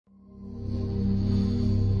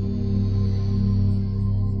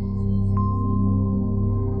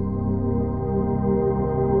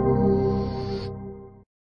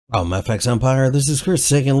From FXEmpire, this is Chris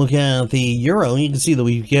taking a look at the euro. You can see that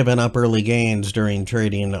we've given up early gains during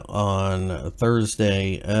trading on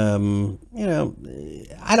Thursday.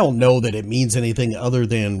 I don't know that it means anything other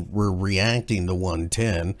than we're reacting to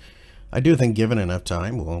 110. I do think given enough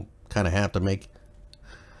time, we'll kind of have to make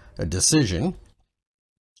a decision.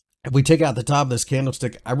 If we take out the top of this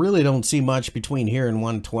candlestick, I really don't see much between here and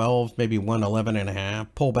 112, maybe 111 and a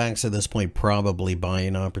half. Pullbacks at this point, probably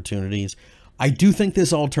buying opportunities. I do think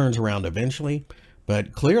this all turns around eventually,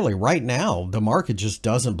 but clearly right now, the market just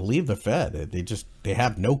doesn't believe the Fed. They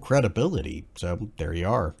have no credibility. So there you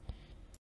are.